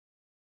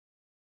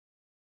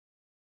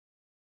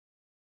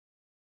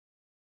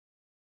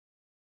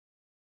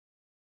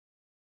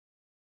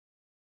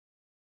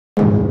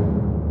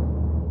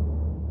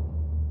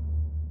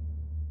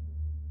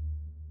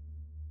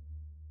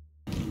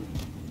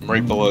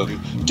right below you.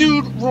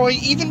 Dude, Roy,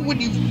 even when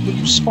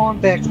you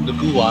spawn back from the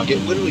gulag, it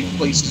literally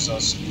places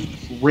us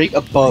right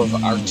above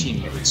our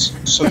teammates.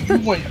 So you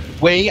went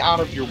way out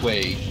of your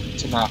way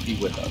to not be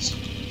with us.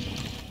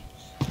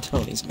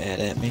 Tony's mad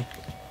at me.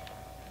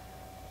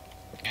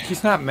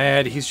 He's not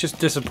mad, he's just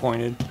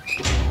disappointed.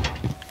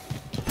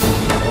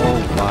 Oh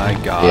my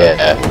god.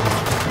 Yeah.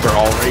 They're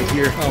all right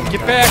here. Oh,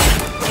 get back!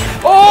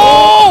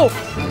 Oh!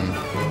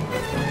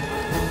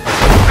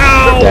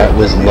 Ow! That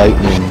was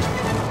lightning.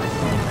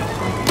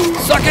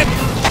 Suck it!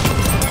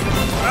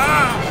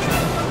 Ah!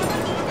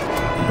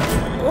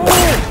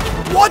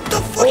 Oh! What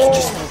the fuck? Oh.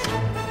 Just...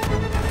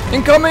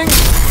 Incoming!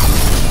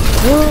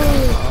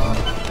 Oh!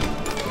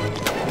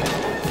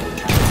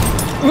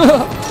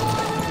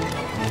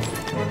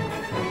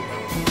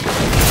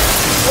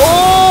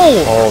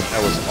 Oh,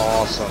 that was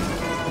awesome.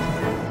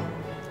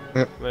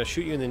 I'm gonna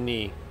shoot you in the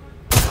knee.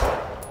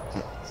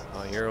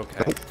 Oh, you're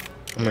okay. Nope.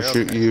 I'm gonna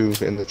shoot you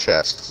in the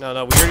chest. No, we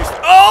already.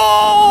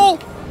 Oh!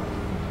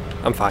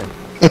 I'm fine.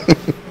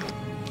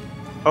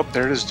 Oh,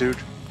 there it is, dude.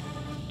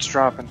 It's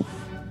dropping.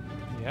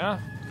 Yeah.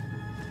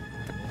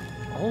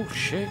 Oh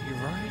shit, you're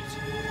right.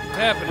 What's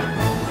happening?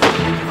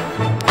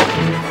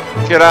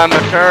 Get on the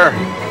car.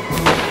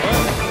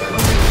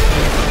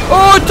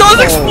 Oh, it does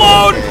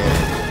explode!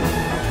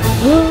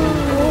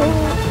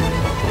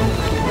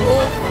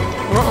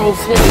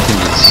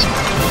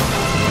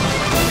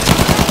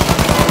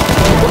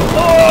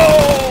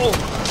 Oh!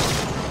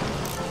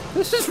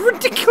 This is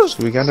ridiculous.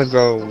 So we gotta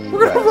go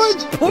We're gonna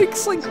west. ride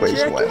bikes like Ways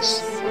jackets.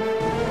 west.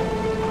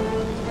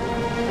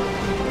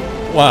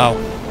 Wow.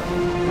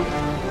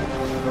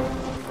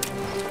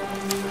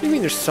 What do you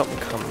mean there's something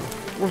coming?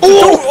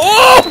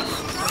 Oh!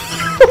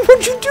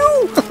 What'd you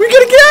do? We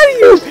gotta get out of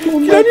here!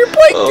 Get on your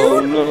bike,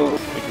 dude! no.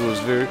 It was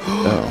very...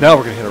 Now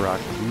we're gonna hit a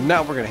rock.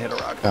 Now we're gonna hit a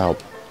rock. Oh.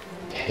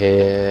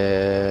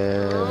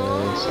 Piss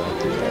off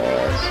the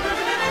ass.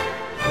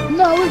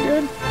 No, we're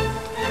good.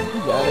 We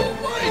got it. Oh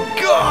my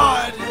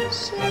god!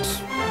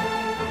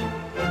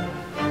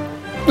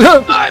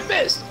 I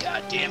missed!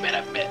 God damn it,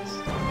 I missed!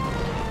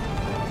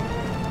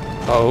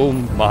 Oh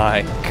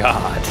my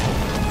god.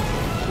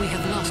 We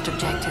have lost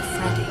objective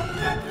Freddy.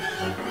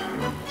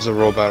 There's a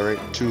robot right,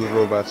 2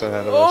 robots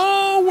ahead of us.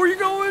 Oh, where are you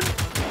going?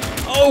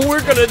 Oh,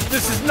 we're gonna...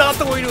 This is not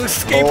the way to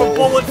escape a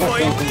bullet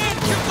fight.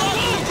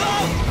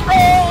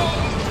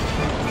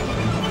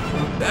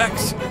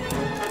 X.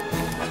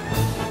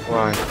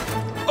 Why?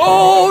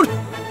 Oh!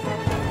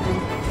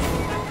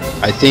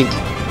 I think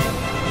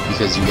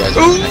because you guys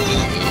are connected to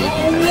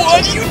me. What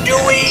are you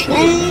doing?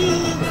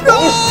 No!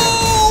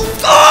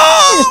 Oh!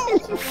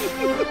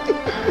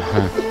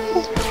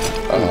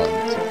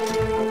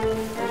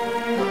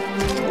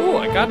 Oh, I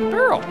got a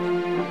barrel.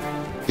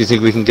 Do you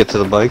think we can get to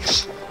the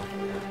bikes?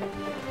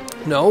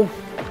 No.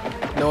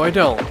 No, I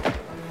don't.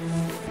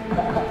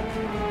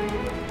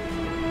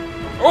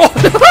 Oh!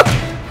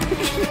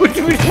 What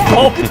do we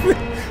call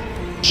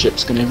it?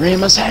 Ship's gonna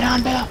ram us head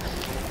on, Bill.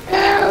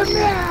 Oh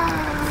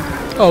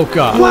no! Oh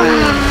god. Why?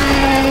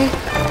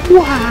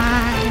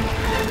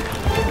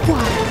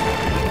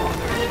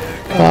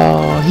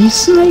 Oh, he's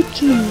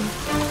sneaky.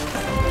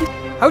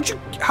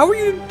 How are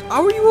you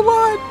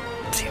alive?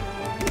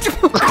 What the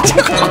fuck?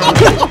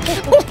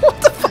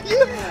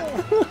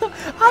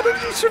 How did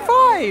you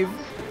survive?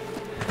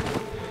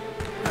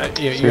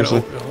 Yeah, you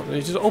gotta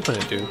just open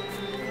it, dude.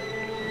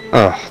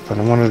 Oh, but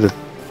I wanted to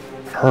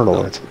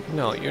hurdle it.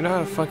 No, you're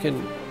not a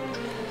fucking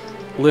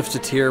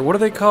lift-a-tier. What are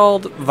they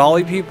called?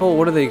 Volley people?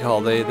 What are they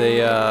called?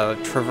 They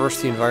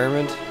traverse the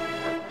environment?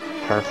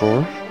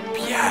 Parkour?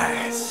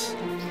 Yes!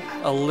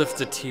 A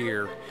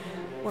lift-a-tier.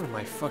 What am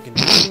I fucking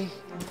doing?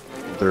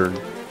 They're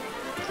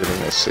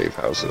getting us safe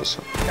houses.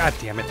 God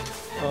damn it.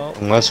 Oh.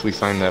 Unless we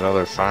find that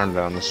other farm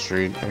down the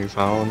street. Are you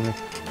following me?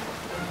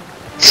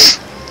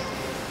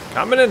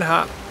 Coming in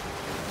hot.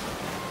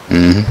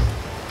 Mm-hmm.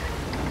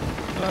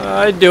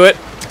 I do it.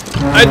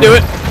 I do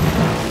it.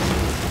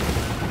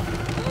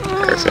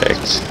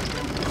 Perfect.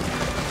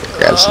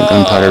 Grab some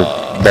gunpowder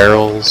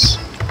barrels.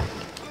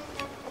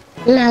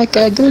 Like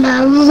a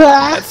glove.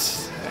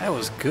 That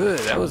was good.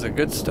 That was a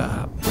good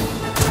stop.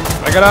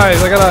 I got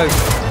eyes. I got eyes.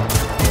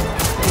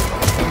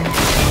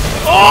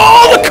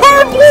 Oh, the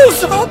car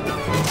blows up!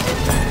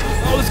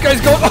 Oh, this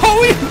guy's going.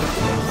 Oh,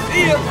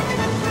 see ya.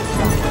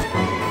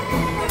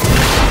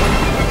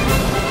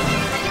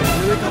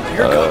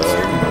 Here it comes.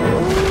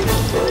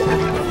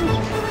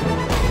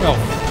 Oh,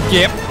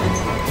 yep.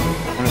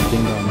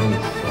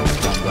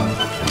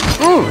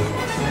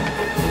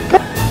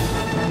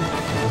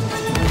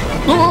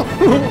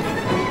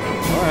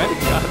 Alright,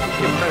 got it.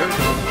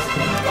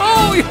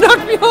 Oh, you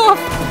knocked me off!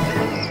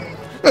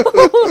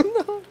 Oh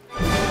no!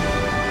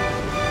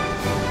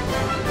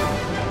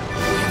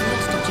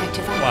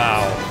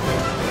 Wow.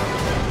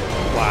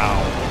 Wow.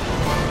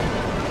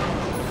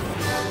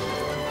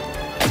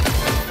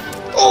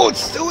 Oh,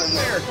 it's still in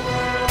there!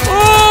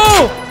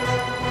 Oh!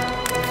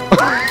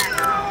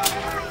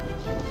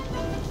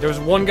 There's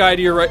one guy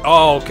to your right.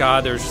 Oh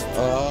god, there's.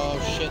 Oh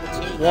shit.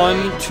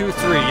 1, 2,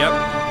 3. Yep.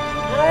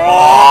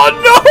 Oh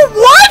no!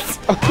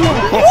 What?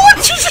 What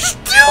did you just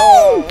do?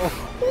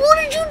 What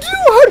did you do?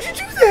 How did you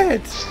do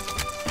that?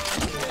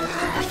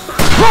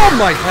 Oh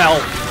my hell!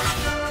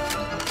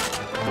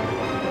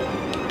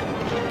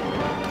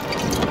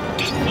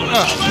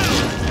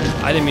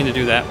 I didn't mean to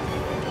do that.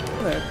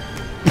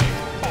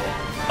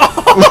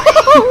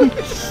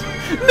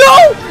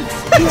 No!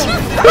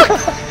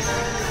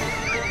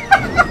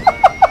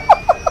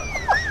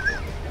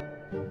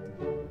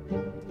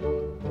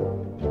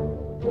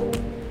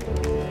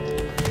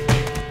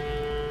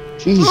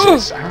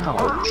 Jesus,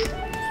 ouch.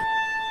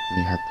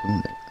 You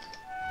harpooned it.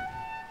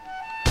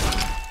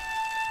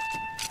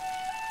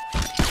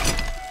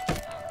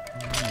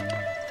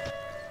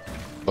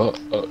 No,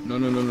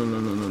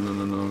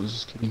 I was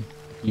just kidding.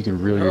 You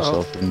can reel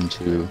yourself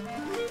into...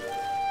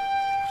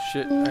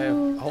 Shit,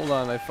 hold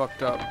on, I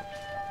fucked up.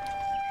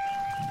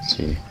 Let's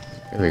see.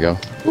 There we go.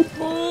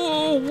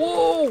 Oh,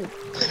 whoa!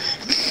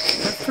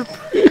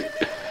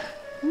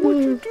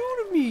 What'd you do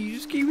to me? You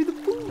just gave me the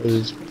boot. I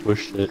just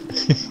pushed it.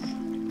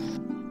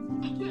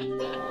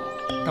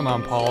 Come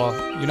on, Paula.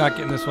 You're not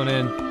getting this one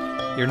in.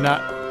 You're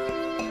not...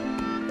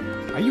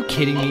 Are you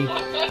kidding me?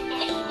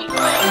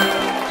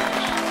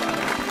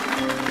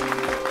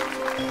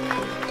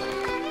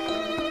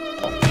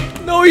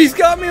 No, he's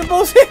got me in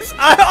both hands.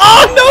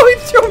 Oh no, he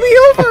threw me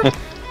over.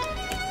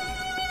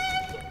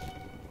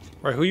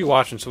 Right, who are you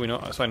watching so I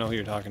know who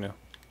you're talking to?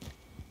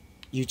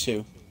 You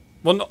too.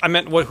 Well, no, I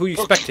meant who are you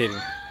spectating?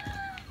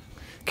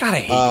 God, I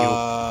hate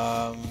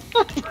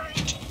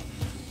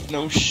you.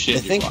 No shit. I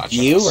think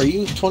you are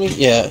you 20?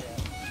 Yeah.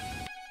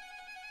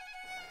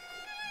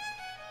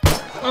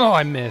 Oh,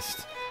 I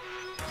missed.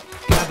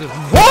 God,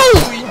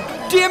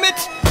 whoa! Damn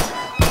it!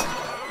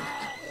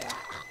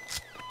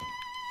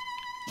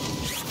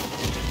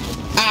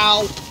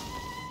 Ow!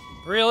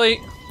 Really?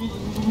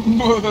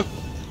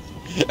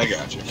 I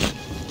got you.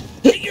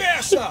 Get your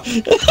ass up!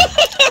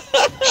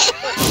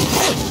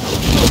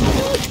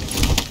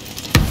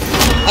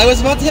 I was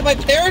about to hit my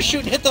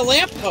parachute and hit the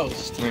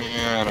lamppost.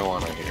 Yeah, I don't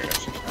want to hear it.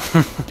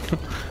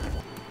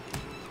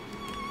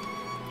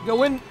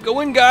 Go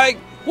in, guy.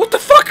 What the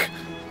fuck?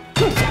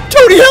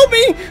 Tony, help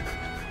me!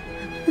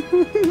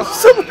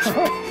 So much. I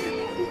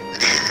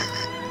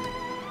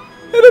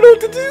don't know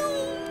what to do.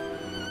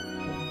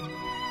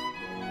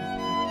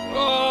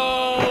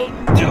 Oh,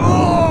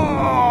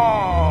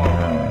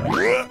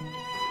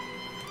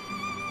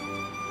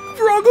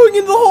 we're all going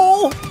in the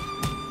hole.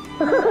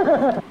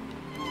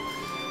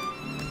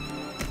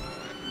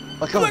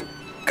 Look,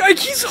 guy,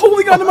 he's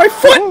holding onto my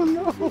foot. Oh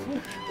no!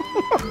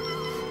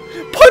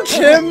 Punch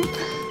him!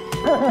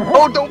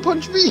 Oh, don't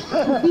punch me!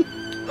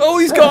 Oh,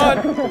 he's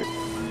gone.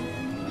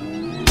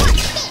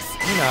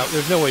 No,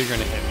 there's no way you're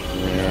gonna hit me.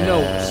 Yeah.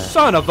 No,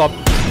 son of a.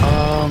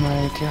 Oh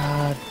my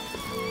god.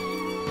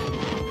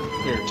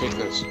 Here, take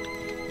this.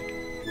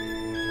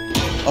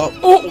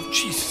 Oh,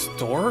 Jesus,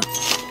 door.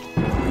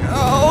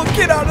 Oh,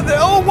 get out of there!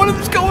 Oh, one of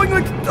them's going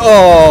like.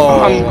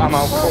 Oh, I'm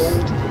out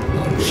cold.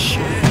 Oh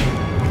shit!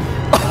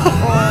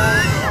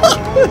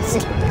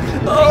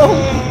 Oh,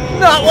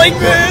 not like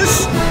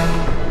this!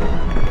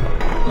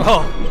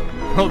 Oh,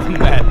 the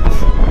madness.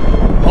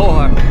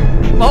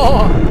 More.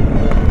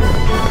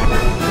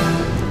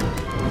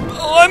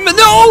 Oh, I'm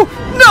no!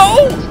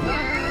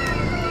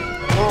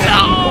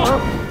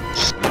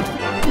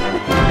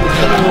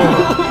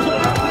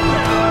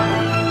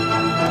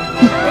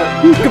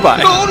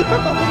 Goodbye.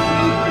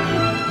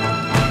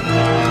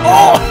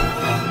 Oh!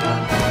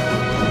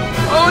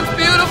 Oh, it's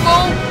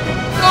beautiful!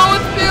 Oh,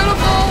 it's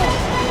beautiful!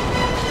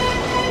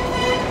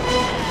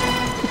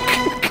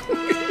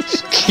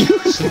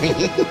 Excuse me.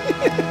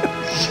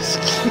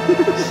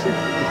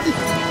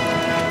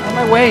 On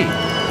my way.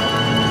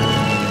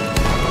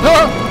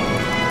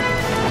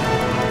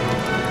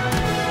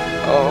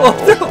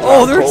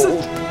 Oh, there's a...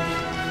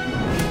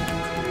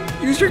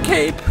 Use your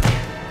cape.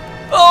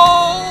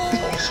 Oh!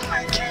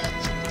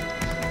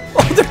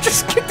 Oh, they're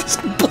just getting this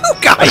blue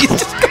guy. He's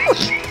just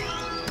going.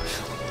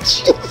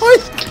 Oh my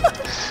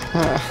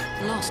God.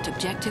 Lost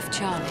objective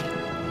Charlie.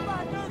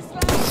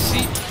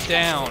 Sit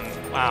down.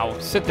 Wow,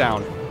 sit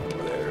down.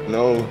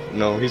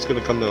 No, he's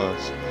gonna come to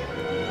us.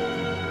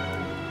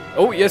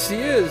 Oh, yes, he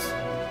is.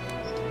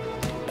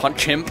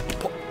 Punch him.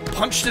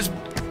 Punch this.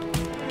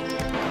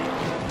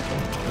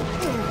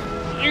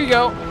 There you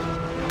go.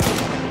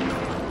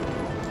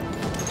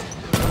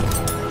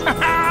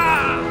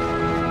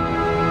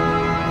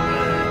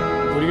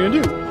 What are you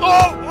gonna do?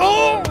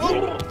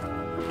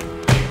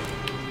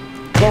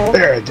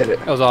 There, I did it.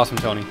 That was awesome,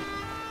 Tony.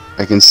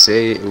 I can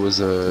say it was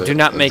a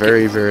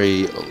very,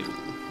 very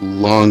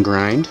long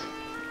grind.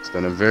 It's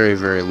been a very,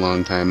 very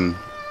long time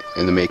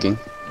in the making.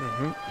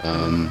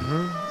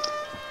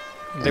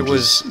 There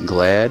was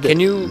glad. Can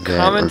you that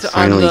comment we're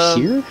finally on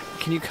the? here?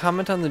 Can you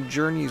comment on the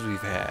journeys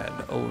we've had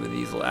over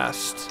these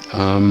last?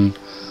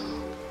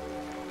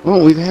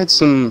 Well, we've had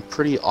some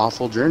pretty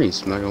awful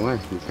journeys. I'm not gonna lie.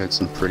 We've had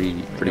some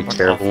pretty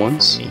terrible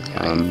ones.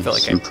 I feel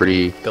like some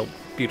pretty. built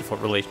beautiful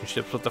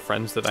relationships with the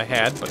friends that I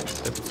had, but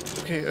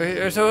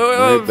okay.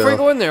 So before you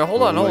go in there,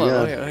 hold on. God.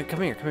 Oh, yeah,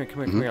 come here.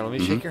 Let me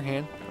shake your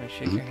hand. Let me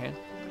shake your hand.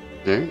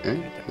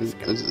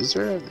 Is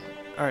there a...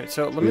 All right,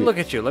 so let me look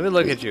at you. Let me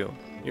look at you.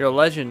 You're a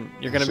legend.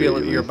 You're gonna be.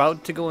 You're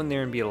about to go in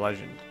there and be a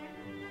legend.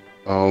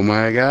 Oh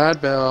my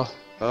God, Bill.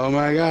 Oh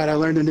my God, I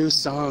learned a new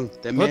song.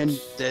 That man,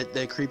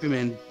 that creepy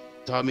man,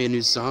 taught me a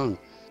new song.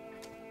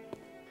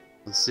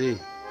 Let's see.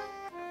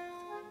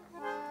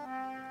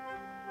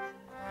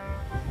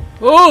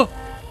 Oh,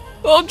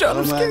 oh, John,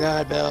 I'm Oh my scared.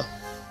 God, Bill.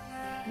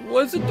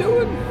 What's it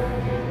doing?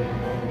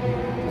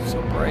 It's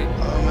so bright.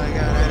 Oh my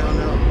God, I don't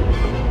know.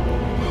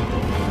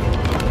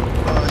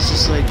 Oh, it's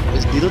just like,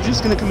 is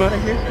Beetlejuice gonna come out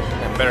of here?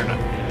 Yeah, better not.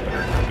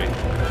 Better not be.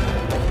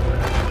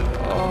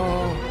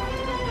 Oh.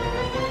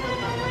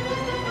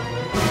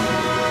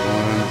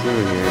 Going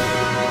through here.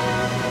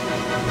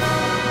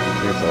 I'm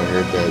careful, I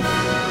heard that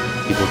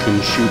people can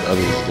shoot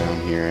others down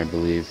here, I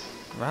believe.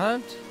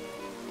 What?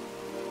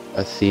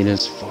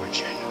 Athena's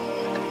fortune. Oh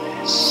my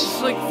goodness.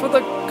 It's like for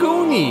the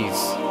Goonies.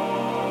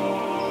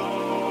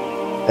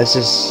 This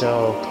is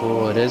so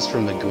cool. It is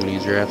from the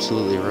Goonies. You're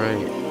absolutely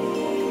right.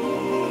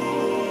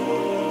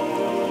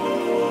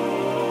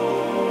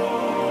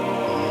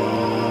 Oh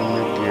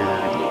my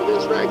God. Look at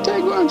this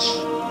ragtag bunch.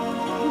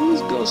 Look at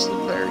these ghostly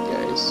fire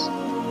guys.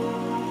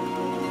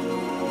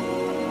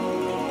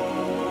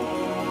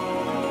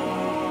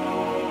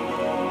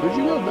 Where'd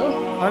you go, Bill?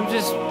 I'm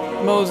just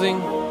moseying.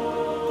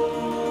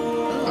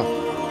 Oh.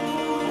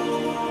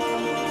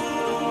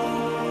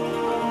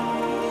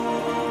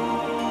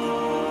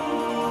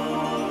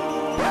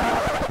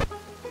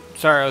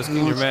 Sorry, I was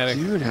being dramatic.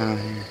 What's you down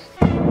here?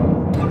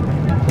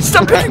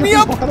 Stop picking me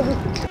up!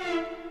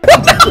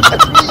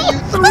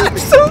 I'm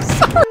so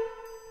sorry!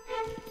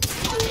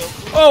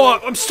 Oh,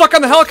 I'm stuck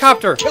on the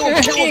helicopter! Kill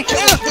him, kill him, kill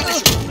him,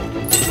 finish him.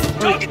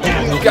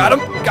 You got him?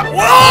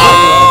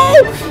 Whoa!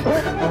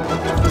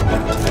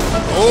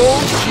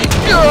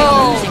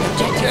 Oh,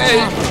 okay.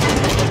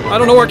 I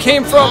don't know where it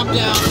came from.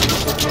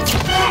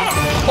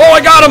 Oh, I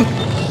got him!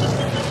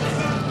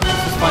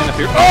 He's flying up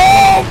here.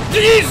 Oh,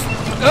 jeez!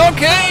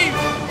 Okay!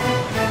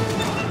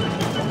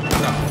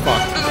 Oh,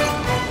 fuck.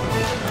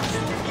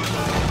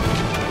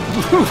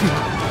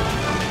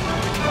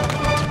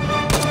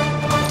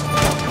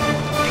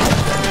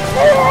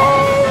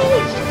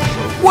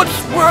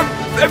 Where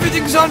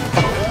everything's on?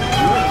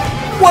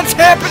 What's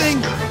happening?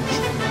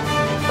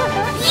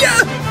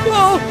 Yeah!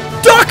 Oh,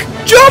 duck!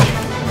 Jump!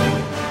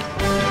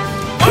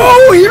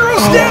 Oh, hero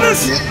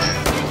status!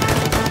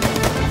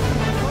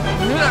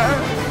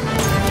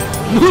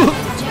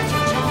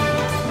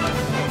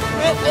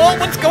 Oh,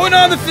 what's going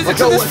on? The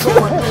physics of this.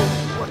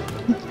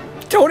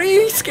 Tony,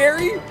 he's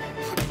scary.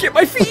 Get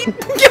my feet!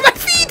 Get my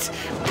feet!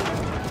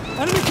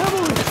 Enemy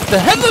cavalry! The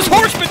headless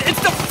horseman! It's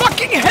the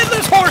fucking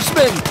headless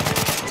horseman!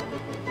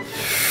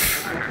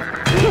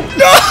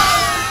 No!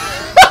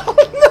 Oh,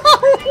 no!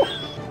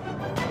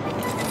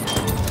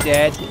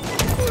 Dead.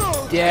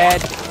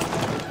 Dead.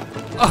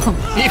 Oh,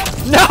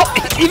 no!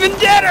 Even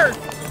deader!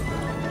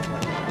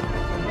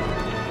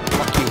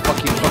 Fuck you, fuck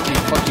you, fuck you,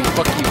 fuck you,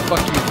 fuck you,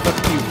 fuck you, fuck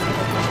you.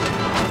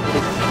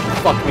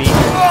 Fuck me.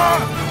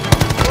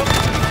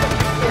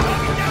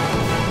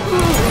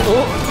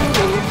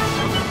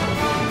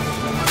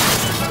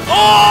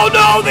 Oh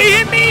no, they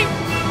hit me!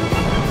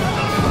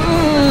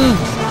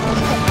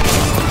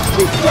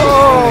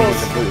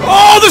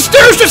 Oh, the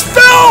stairs just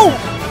fell!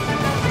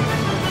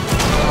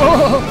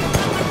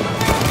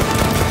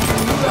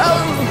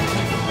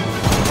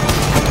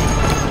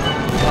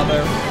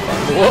 Mother.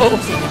 Whoa.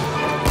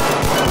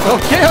 Oh,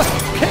 chaos!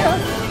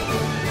 Chaos!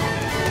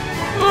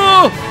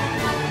 Oh!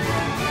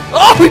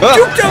 Oh, we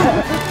juked him!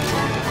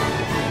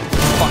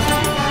 Fuck you.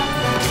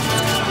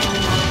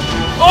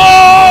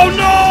 Oh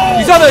no!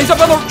 He's up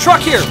on the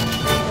truck here!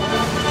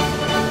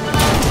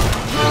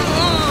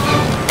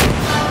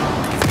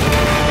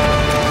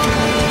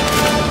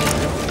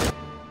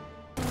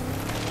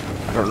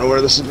 I don't know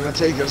where this is gonna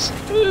take us.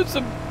 It's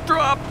a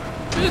drop.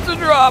 It's a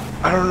drop.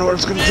 I don't know where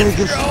it's gonna take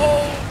us.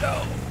 Oh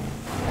no.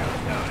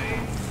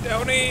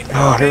 Downey.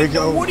 Oh, here we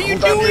go. What are you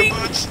doing?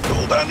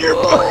 Hold on to your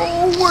butts.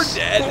 Oh, we're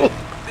dead.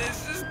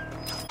 This is...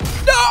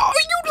 No,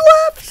 you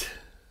left.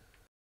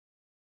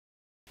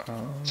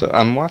 So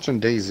I'm watching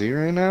DayZ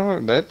right now.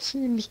 That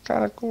seems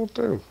kind of cool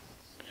too.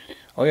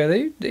 Oh yeah,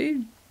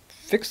 they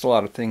fixed a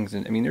lot of things,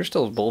 and I mean, there's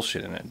still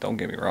bullshit in it. Don't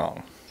get me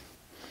wrong.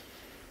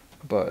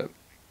 But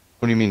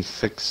What do you mean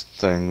fixed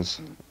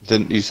things?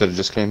 Didn't you said it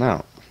just came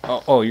out?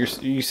 oh, you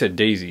said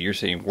Daisy. You're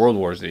saying World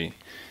War Z.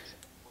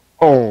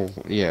 Oh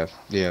yeah,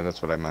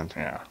 that's what I meant.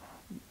 Yeah.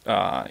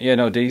 Yeah.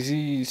 No,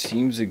 Daisy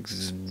seems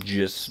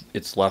just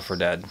it's Left 4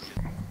 Dead.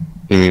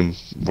 You mean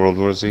World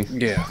War Z?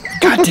 Yeah.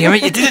 God damn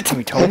it! You did it to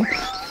me, Tony.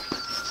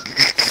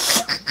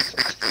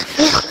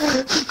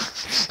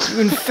 You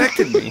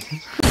infected me.